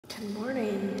Good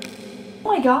morning.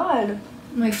 Oh my god.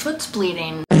 My foot's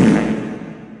bleeding.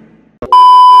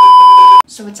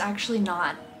 So it's actually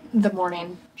not the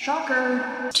morning.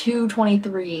 Shocker.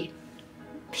 2:23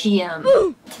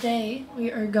 p.m. Today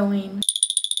we are going to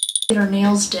get our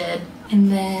nails did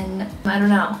and then I don't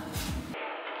know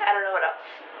what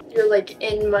else. You're like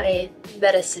in my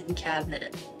medicine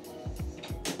cabinet.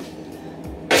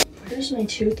 Where's my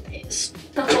toothpaste?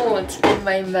 Oh, it's in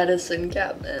my medicine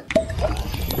cabinet.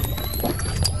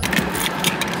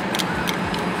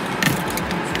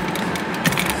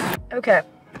 Okay,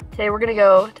 today we're gonna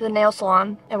go to the nail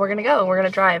salon and we're gonna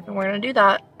drive and we're gonna do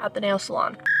that at the nail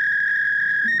salon.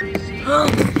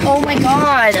 Oh my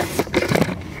god.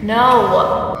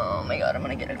 No. Oh my god, I'm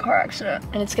gonna get in a car accident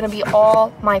and it's gonna be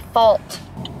all my fault.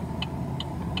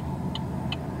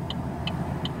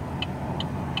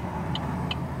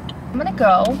 I'm gonna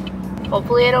go.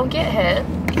 Hopefully I don't get hit.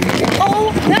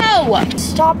 Oh no!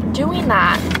 Stop doing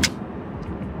that.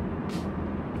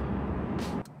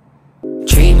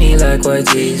 Treat me like white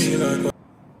teeth.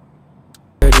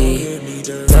 Do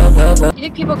you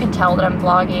think people can tell that I'm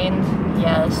vlogging?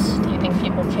 Yes. Do you think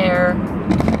people care?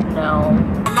 No.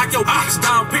 Knock your box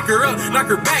down, pick her up, knock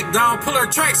her back down, pull her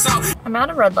tracks out. I'm at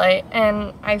a red light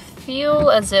and I feel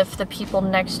as if the people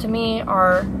next to me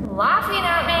are laughing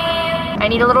at me. I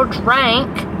need a little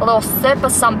drink, a little sip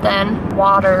of something.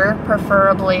 Water,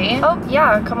 preferably. Oh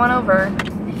yeah, come on over.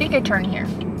 I think I turn here.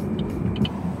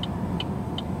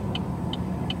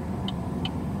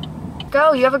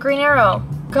 Go, you have a green arrow.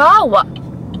 Go!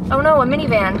 Oh no, a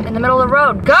minivan in the middle of the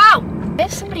road. Go! I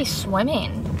have somebody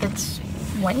swimming. It's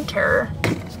winter.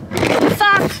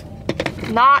 Fuck!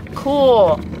 Not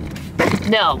cool.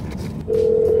 No.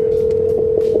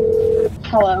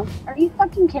 Hello. Are you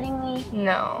fucking kidding me?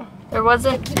 No. There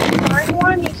wasn't.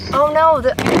 Oh no.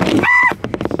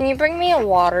 Can you bring me a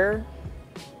water?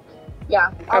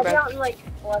 Yeah, I'll Okay. be out in like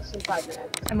less than 5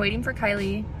 minutes. I'm waiting for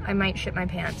Kylie. I might shit my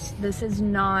pants. This is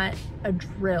not a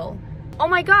drill. Oh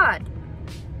my god.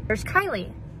 There's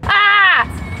Kylie. Ah!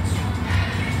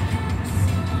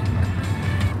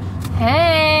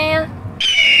 Hey.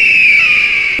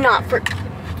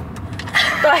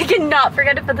 I cannot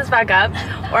forget to put this back up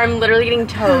or I'm literally getting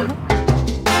towed.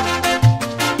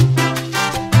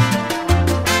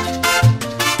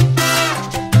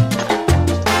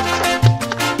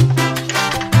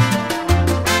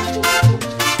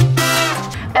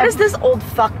 What is this old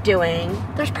fuck doing?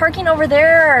 There's parking over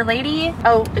there, lady.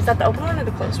 Oh, is that the open one or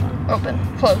the closed one? Open.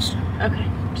 Closed. Okay,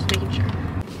 just making sure.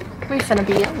 We finna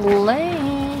be late.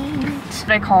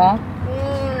 Did I call?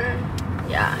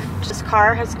 Yeah, this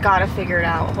car has got to figure it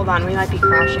out. Hold on, we might be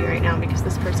crashing right now because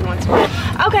this person wants to.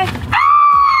 Okay.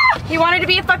 He wanted to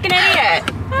be a fucking idiot.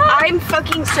 I'm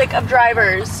fucking sick of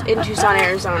drivers in Tucson,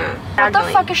 Arizona. What the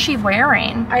fuck is she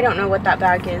wearing? I don't know what that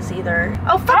bag is either.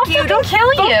 Oh, fuck you. Don't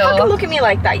kill you. Don't fucking look at me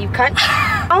like that, you cunt.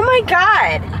 Oh my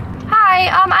god. Hi,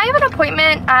 I have an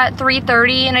appointment at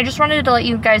 3:30 and I just wanted to let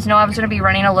you guys know I was gonna be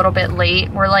running a little bit late.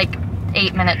 We're like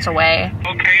 8 minutes away.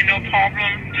 Okay, no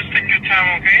problem. Just take your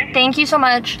time, okay? Thank you so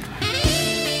much.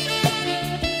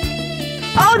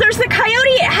 Oh, there's the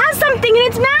coyote. It has something in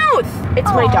its mouth. It's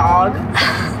my dog.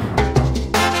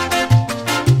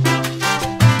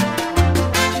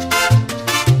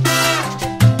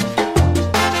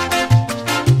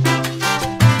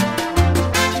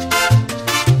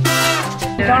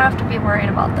 You don't have to be worried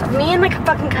about them. Me and like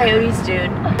fucking coyotes, dude.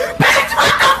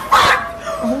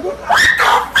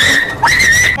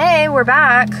 Hey, we're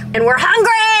back. And we're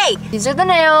hungry! These are the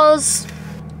nails.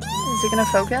 Is it gonna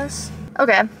focus?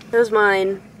 Okay. There's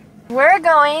mine. We're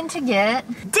going to get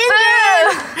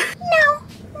Dinner!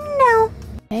 No.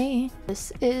 Hey,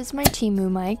 this is my Temu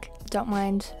mic. Don't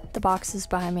mind the boxes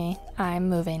behind me. I'm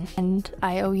moving, and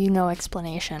I owe you no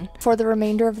explanation. For the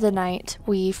remainder of the night,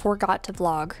 we forgot to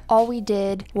vlog. All we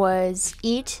did was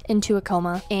eat into a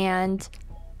coma and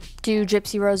do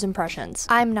Gypsy Rose impressions.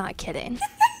 I'm not kidding.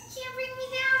 Can't bring me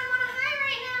down. I'm on a high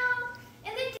right now.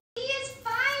 And the D is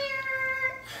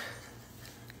fire.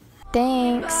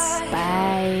 Thanks.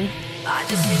 Bye. I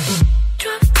just need to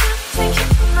drop, think